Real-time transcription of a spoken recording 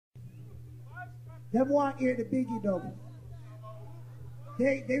Them want to hear the Biggie dub.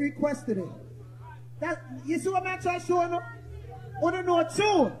 They requested it. That, you see what I'm trying to show them? Want to know a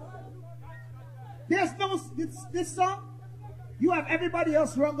tune? There's no, this song, you have everybody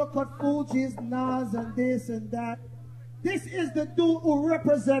else wrong, cut Fuji's, Nas, and this and that. This is the dude who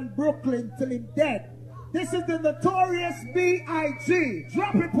represent Brooklyn till him dead. This is the notorious B.I.G.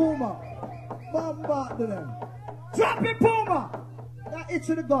 Drop it, Puma. Bombard to them. Drop it, Puma. That itch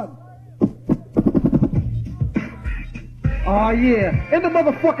to the gun. Oh yeah, in the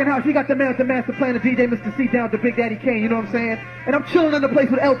motherfucking house, you got the man with the master plan, the DJ Mr. C down to Big Daddy Kane, you know what I'm saying? And I'm chilling in the place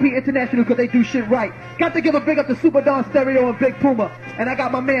with LP International because they do shit right. Got to give a big up to Super Don Stereo and Big Puma. And I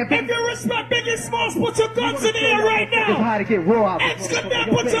got my man Big... If you respect Biggie Smalls, put your guns in the air right now! This is how to get raw out. Exclamate,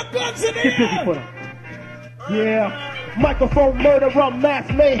 put your guns in the Get busy air! for them. Yeah. Microphone murderer,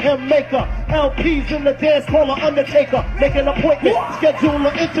 mass mayhem maker. LPs in the dance caller, Undertaker. Make an appointment, schedule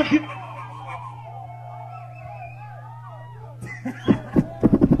an interview.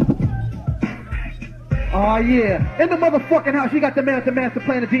 Oh yeah, in the motherfucking house, you got the man with the master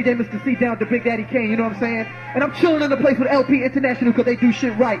plan, the DJ Mr. C down to Big Daddy Kane, you know what I'm saying? And I'm chilling in the place with LP International because they do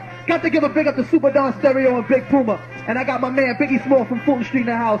shit right. Got to give a big up to Super Don Stereo and Big Puma. And I got my man Biggie Small from Fulton Street in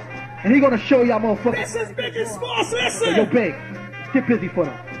the house. And he gonna show y'all motherfuckers. This is Biggie Smalls, listen! Yo, Big, get busy for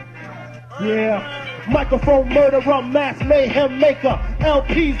them. Yeah. Microphone murderer, mass mayhem maker.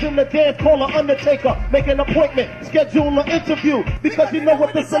 LPs in the dance caller, Undertaker. Make an appointment, schedule an interview. Because you know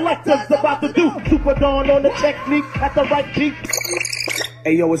what the selector's about to do. Super Dawn on the technique at the right beat.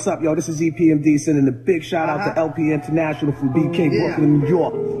 Hey yo, what's up, yo? This is EPMD sending a big shout out to LP International from BK, Brooklyn, New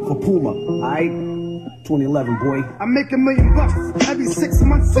York for Puma. Alright? 2011, boy. I make $1 million every 6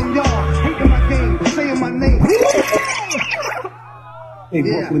 months and y'all hating my game, saying my name. Hey,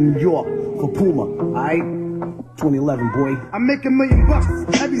 Brooklyn, New York for Puma. Alright? 2011, boy. I make $1 million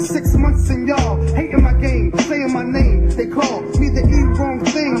every 6 months and y'all hating my game, saying my name. They call me the E wrong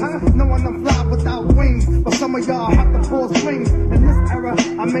things, knowing I'm fly without wings. But some of y'all have to pull strings. In this era,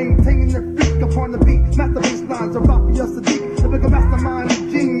 I'm maintaining the freak upon the beat. Master bass lines are Raphael Sadiq, the bigger mastermind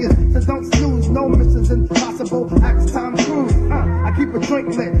and genius. So don't snooze, no missions impossible. Axe Tom Cruise. I keep a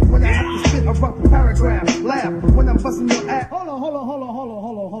drink lit when I have to spit a rough paragraph. Laugh when I'm busting your ass. Hold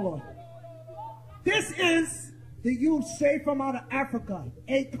on. This is the youth straight from out of Africa.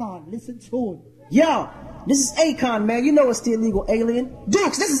 Akon, listen to it. Yo, this is Akon, man. You know it's the illegal alien.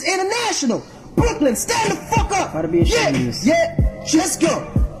 Dukes, this is international. Brooklyn, stand the fuck up. Gotta be ashamed of this. Yeah, let's go.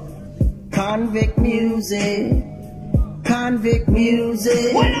 Convict music. Convict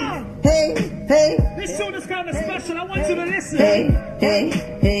music. What on? Hey, hey. This tune is kind of special. I want you to listen.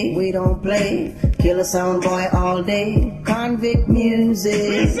 Hey, we don't play. Kill a sound boy all day. Convict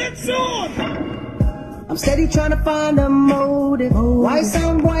music. Listen tune. I'm steady trying to find a motive. Why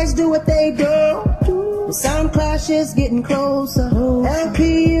sound boys do what they do? The sound clash is getting closer.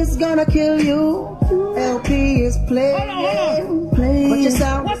 LP is gonna kill you. LP is playing. Hold on. But your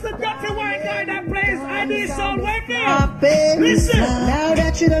sound. What's the dirty white guy that plays ID sound right there? Listen. Now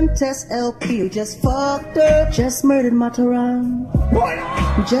that you done test LP, you just fucked her. Just murdered Mataran.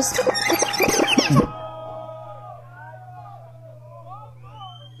 Just.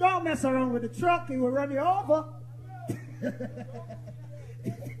 Don't mess around with the truck, he will run you over.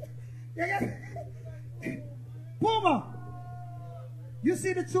 Puma, you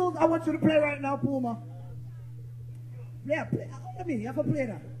see the tune I want you to play right now, Puma? Play. Let me, you have to play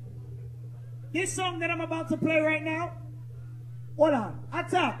that. This song that I'm about to play right now, hold on,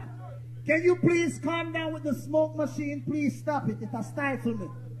 attack. Can you please calm down with the smoke machine? Please stop it, it has stifled me.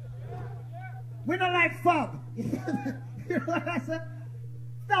 We don't like fog. You know what I said?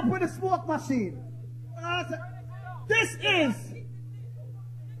 Stop with the smoke machine. This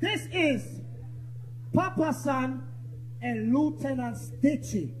is Papa San and Lieutenant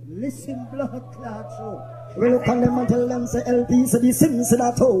Stitchy. Listen, blood clot show. We look on them and tell them say LP so the sins in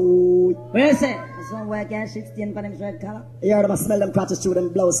that hole. What you say? This one where I can 16 for them red color. Yeah, them smell them crotches through them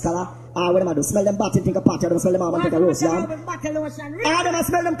blouse color. What them do? Smell them butt and think a party. Them smell them arm and think a roast yam. Them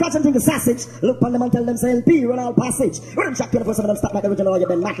smell them crotch and think a sausage. Look on them and tell them say LP run all passage. When them shot 24/7 them stop like the original. You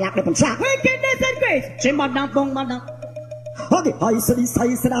been knock like them trap. Wickedness and grace. Chimba down, bong, down. Okay, I see this,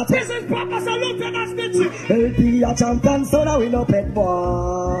 I see that. This is Papa San, Lieutenant Stitchy. LP a champion, so now we no pet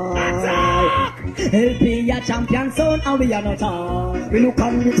boy. LP a champion, so now we are no town. We look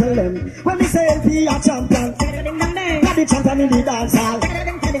and we tell them when we say LP a champion. Not the champion in the dance hall.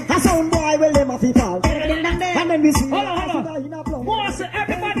 A sound boy will them off the fall. And then we see. Hold on. Boss,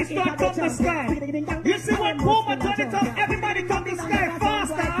 everybody start from the sky. You see when Puma turn it up, everybody come to the sky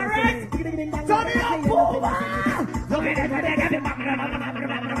faster, alright? Turn it up, Puma!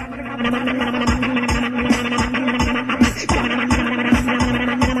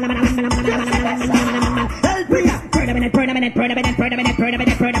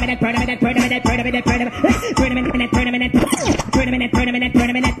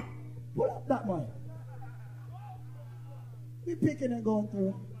 Pull up that one. We picking and going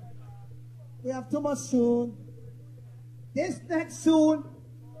through. We have too much soon. This next tune,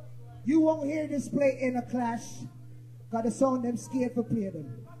 you won't hear this play in a clash. Got the sound them scared for play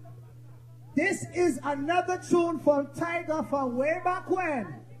them. This is another tune from Tiger from way back when.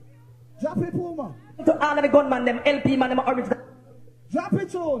 Drop it, Puma. To all of the gunman, them LP man, them original. Drop it,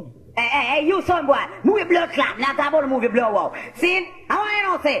 tune. Hey, you son boy, move your blood clot, not about to move your blood wow. See, I want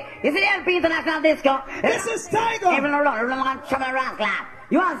you to say, you see the LP International Disco? This is Tiger. Even around, trouble around clap.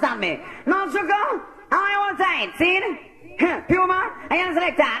 You understand me? No, sugar, I want you one side, see? Puma, I am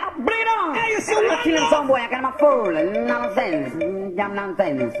selector. Bleed on. Hey, you see I'm what not killing some boy, I got my fool. Nonsense. Damn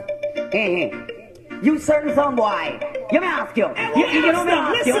nonsense. Hey. You certain some boy. You may ask you. You know me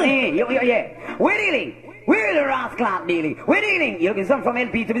ask you. Yeah. We're dealing. We're the rascal dealing. We're dealing. You're looking some from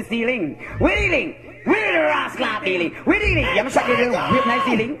LP to be stealing. We're dealing. We're the rascal dealing. We're dealing. You're not shocking with nice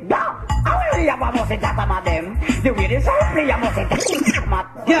stealing. How will you have a that about them? The way they so play, you must say that.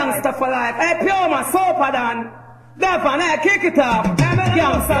 Gangsta for life. Hey, pure man, sober than. That one, hey, kick it up.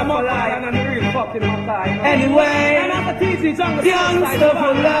 Gangsta for life. Anyway, gangsta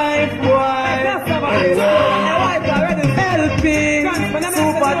for life, boy. LP,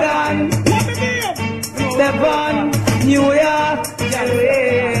 super Dan, Devon, New York.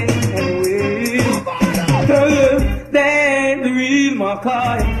 Anyway, they ain't the real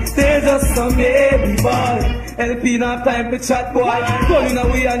Mackay. They're just some baby boy. LP not time to chat, boy. Going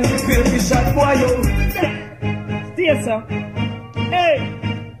away and you feel the shot, boy, yo. Yes, sir. Hey!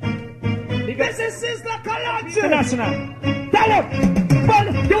 This is Sizzla Collection. International. Tell him! Well,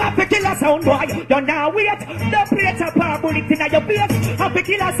 you have to kill a sound boy. You're now wait. The plate of power bullet in your face. Have to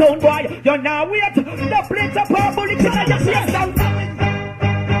kill a sound boy. You're now wait. The plate of power bullet in your face.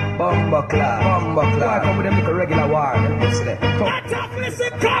 Bomba clap. Why come with them like a regular war? Attack,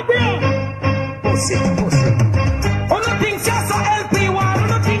 listen, Cobra! Pussy. On the things just for LP war. On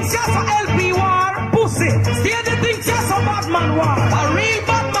the things just for LP war. Pussy. Steer the things just for Batman war. A real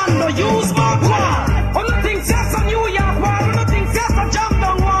Batman no use Mark war. On the things just for New York war. On the things just for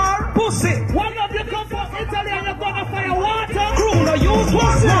Jamdown war. Pussy. One of you come from Italy and you're gonna fire water. Crew no use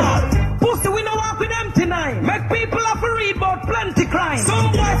war. Pussy, we no walk with them tonight. Make people have to read about plenty crime.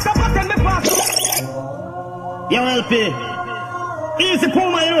 Some boys stop at them pass. Yo, LP. Easy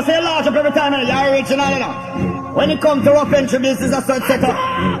Puma, you know, say large up every time, you're original, you know. When it comes to rough entry business, that's what set up.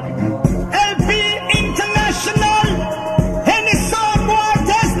 LP International, any song war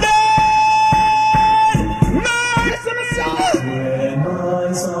tested. Nice to the sound. When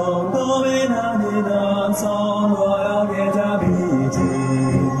my song going on in dance on royal get a beating.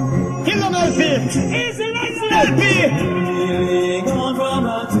 Kill them, LP. Easy, nice, LP. Feeling on from a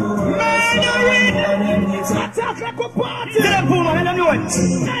to murdering. Attack like a party. Get them, Puma, let them know it.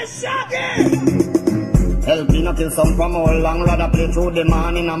 Nice shaggy. LP no kill some from all long, rather play through the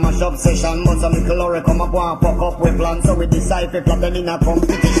man in a mash-up session. But some little lorry come up and fuck up with plans, so we decide to plot them in a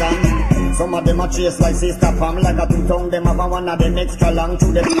competition. Some of them a chase like sister Pam, like a two-tongue, them have a one of them extra long to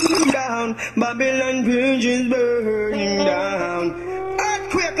them. Down, Babylon bridge is burning down.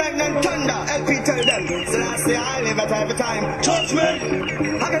 Earthquake like them thunder, LP tell them. So I say I live at every time. Touch me.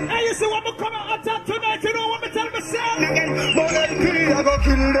 Hey, you see what me come out attack tonight? You know what me tell me, say? But LP I go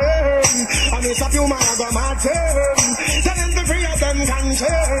kill them. I miss a few man I go mad them. Tell them to free of them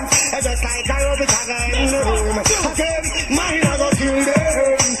conscience. It's just like I hope it's again. Again, mine I go kill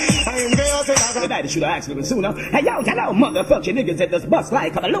them. I'm there to the Tonight should have asked a little sooner. Hey, yo, hello, motherfucking niggas at this bus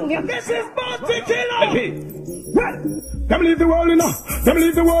like Catalonia. This is Bounty Killer. LP. What? Them leave the world enough. Them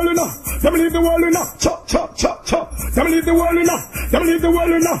leave the world enough. Them leave the world enough. Chop, chop, chop, chop. Them leave the world enough. Them leave the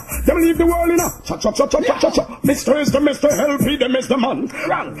world enough. Them leave the world enough. Chop, chop, chop, chop, chop, chop, chop. Mr. is the Mr. LP, the Mr. Man.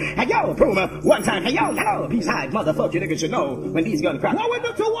 Wrong. Hey, yo, Puma. One time. Hey, yo, hello. Besides, motherfucking niggas should know when these guns crack. What we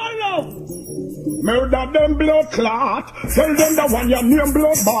do to one love? Murder them blood clot. Tell them the one your name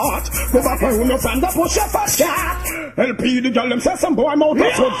blood bought. Go back where you no friend that push up a chat. LP the girl them say some boy I'm out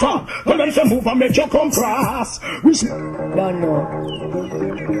of foot fat. Tell them say move and make you come cross. We Don't know.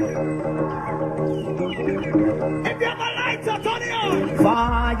 If you have a lighter, turn it on.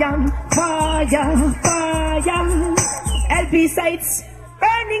 Fire. LP sites,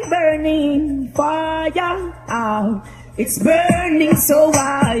 burning, fire out. It's burning so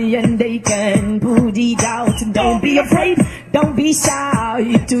high and they can put it out. Don't be afraid, don't be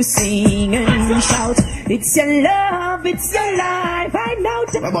shy to sing and shout. It's your love, it's your life. I know.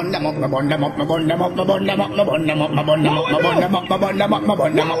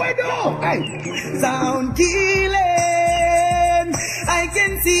 Sound killing. I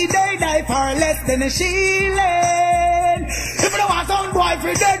can see they die far less than a shilling. If they want sound boy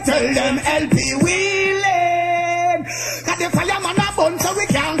for they tell them LP wheeling. Cause the fireman a bun so we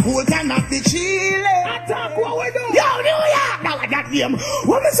can't cool, cannot be chilling. Attack what we do. Yo, New York. Now I got them.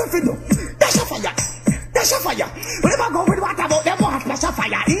 What me say for do? Dash a fire. Dash a fire. Whenever go with what about them want dash a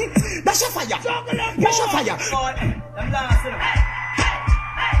fire, eh? Dash a fire. Dash a fire. Them last, you know.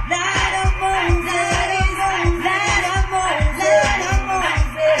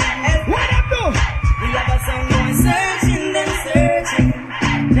 What up, do? We have a song going searching, them searching.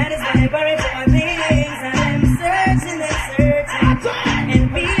 That is why they worry for my things. And them searching, them searching. And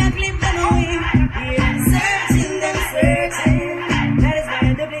we have lived them away. We are searching, them searching. That is why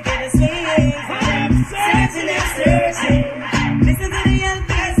they duplicate the swings. And them searching, them searching. Listen to the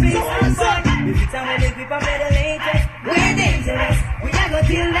LPS space. If it's time when they grip up the latest, we're dangerous. We are gonna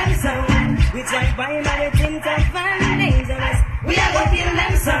kill them sound. We drive by and we think tough and dangerous. We are gonna kill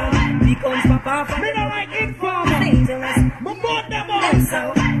them sound. Becomes Papa from Me no like informer. dangerous. But both them all. Them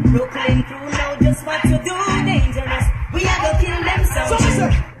sound. Brooklyn crew know just what to do. Dangerous. We are gonna kill them sound. So me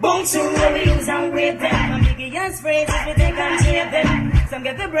say, Boom soon when we use and wave them. And Biggie and phrases we take and shape them. Some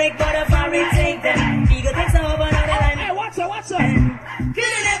get the break but a far we take them. Eagle takes over now the line. hey, watch out. Could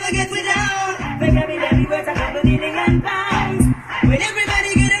you never get me down? Make every worth a couple million pounds. When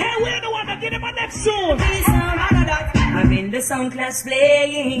everybody get it. Hey, we're the one that get him a next soon. I'm in the sound class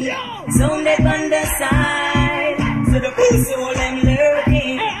playing. Sounded on the side. So the pussy all them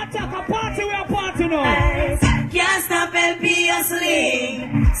lurking. Hey, attack a party, we a party now. Can't stop LP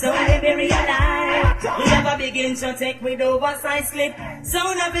hustling. So let me realize. We have a big intro take with oversized slip. So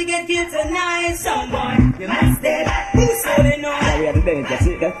not we get killed tonight. Someone, you must dead. Who's holding on? Now we are the bench, you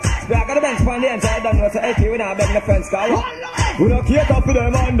see that? We are got the bench on the inside, don't know so LP, we not beg the friends, cause we don't cater for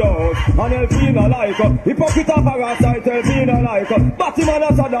them and those. And LP no like hypocrite of a rascal, LP no like Batman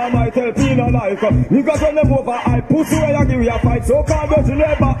and Saddam, LP no like niggas run them over, I pussy where you give you a fight. So called virgin,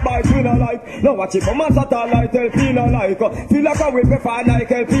 they backbite, we no like. Now watch it from a satellite, LP no like. Feel like a whip if I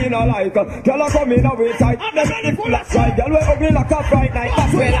like, LP no like. Girl a come in a way tight, them ready full of strike. Girl we ugly like a fright night,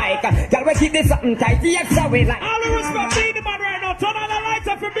 that's we like. Girl we keep this something tight, the extra we like. All the respect be the man right now. Turn on the lights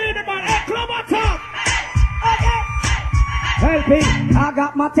up for being the man. Hey, club on top. Okay. LP, I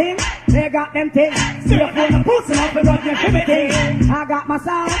got my thing, they got them things. See if you're pussy up and got your everything. I got my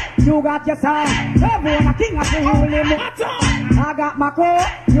sound, you got your sound. Everyone a king of the holy moon. I got my crew,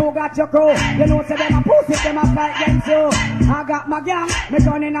 you got your crew. You know say them a pussy, them a fight them too. I got my gang, me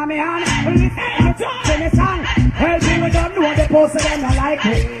gun in a me hand. Listen to me song. LP, we don't know the pussy, them not like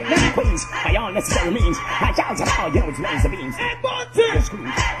me. Them queens, by all necessary means, I shout about you, which raise the beams. Hey, Bunty.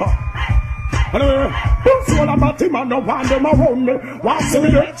 Who's all about him and no one them around me? What's the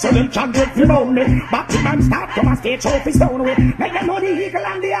way? So them can't get him on me. But him and start to my stage office down away. Make them know the eagle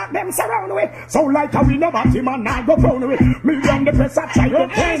and the ark them surround away. So like how we know about him and now go crown away. Me and the press I try to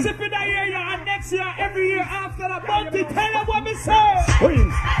Hey, if in a year and next year, every year after that, Bunty, tell them what me say.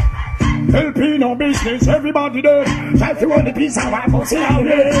 Queens. LP no business, everybody dead. Try to run the piece of our pussy out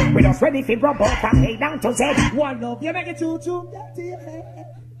there. We just ready for rub up from A down to Z. One love. You make it choo-choo.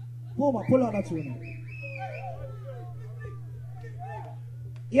 Powa, pull on that tune.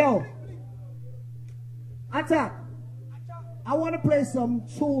 Yo. Attack. I want to play some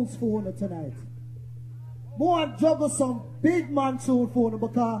tunes for you tonight. More juggle some big man tune for you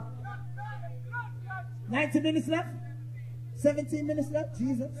because 19 minutes left? 17 minutes left?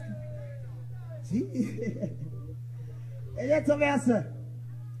 Jesus.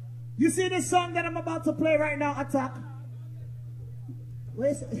 You see this song that I'm about to play right now, Attack?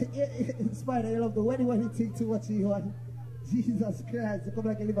 Where's Spider, you love the wedding when you think too much you want. Jesus Christ, you come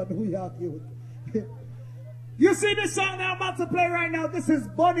like you live in New York, you. You see this song that I'm about to play right now? This is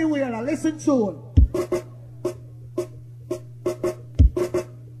Bunny Wheeler. Listen to it.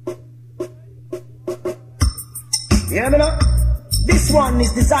 Yeah, me know? This one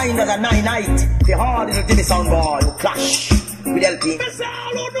is designed as a 9-night. The hard little Jimmy sound boy who clash with LP. Listen,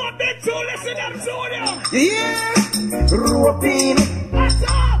 all who know that tune, listen them to you. Yeah, roping.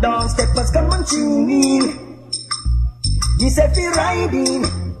 Down steppers come and tune in. He said we riding.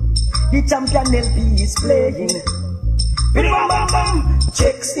 The champion LP is playing. Bam bam bam,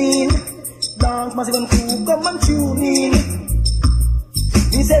 checks in. Dance massive and crew come and tune in.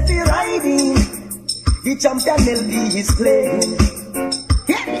 He said we riding. The champion LP is playing.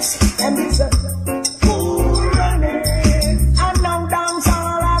 Yes, and it's a cool running. And now dance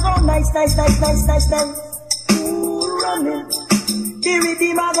all I go nice, nice, nice, nice, nice, nice. Cool running. The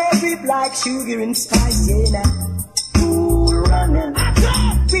rhythm I go grip like sugar and spice, yeah now. Cool running.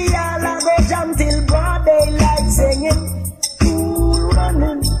 We all a go jam till broad daylight singing. Cool running.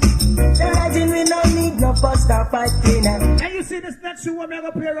 stop fighting. And you see this next show I'm going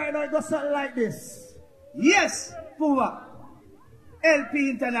to play right now, it goes something like this. Yes, Powa. LP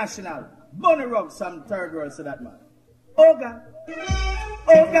International. Bunny rub some third words to that man. Oh God.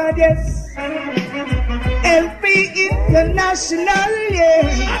 Oh God, yes. LP International,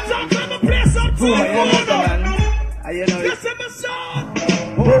 yeah. I'm talking to play some Powa, you know what, man? You know it.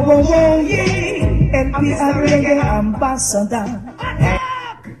 Oh, oh, oh, yeah. LP Reggae Ambassador.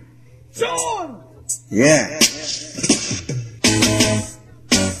 Attack! Tune! Yeah.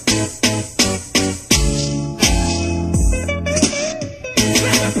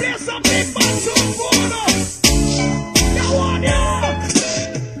 Play some big man tune for us. Go on, yeah.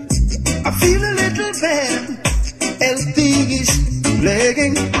 I feel a little bad. LP is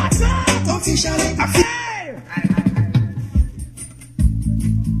playing. Officially, I feel.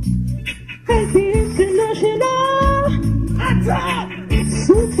 LP International. Attack!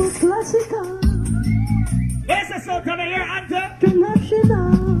 Super classical. Where's the sound coming here, Anta?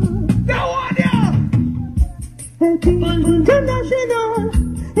 International. Go on, yeah. LP International.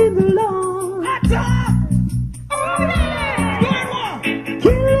 In the law. Attack! Going on!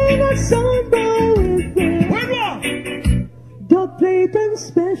 Killing a sound boy with them. Going on! Dub plate and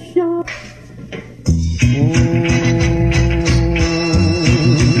special.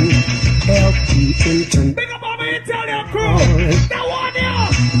 Big up on my Italian crew! Go on, yeah.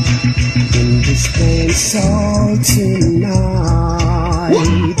 In this plain salty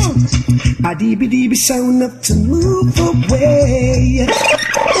night, a DB sound up to move away.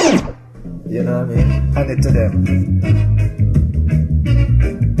 You know what I mean? Hand it to them.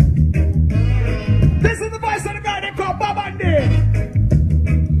 This is the voice of the guy they call Babandi.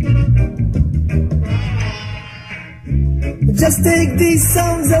 Just take these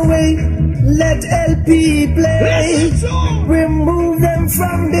songs away, let LP play. Remove them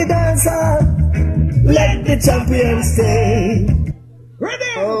from the dancer, let the champion stay.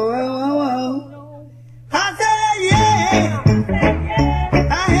 Ready? Oh, oh, oh, oh. I say yeah,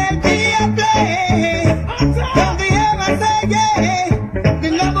 I LP a play. Don't you ever say yeah, the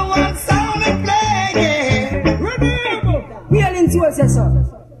number one sound and play yeah. Ready? We are into us, yes, sir.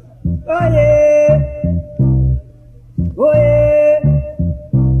 Oh, yeah. Oh, yeah.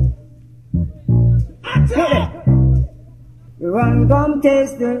 Attack! Run, come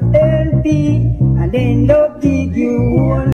taste the LP, and then don't dig you one.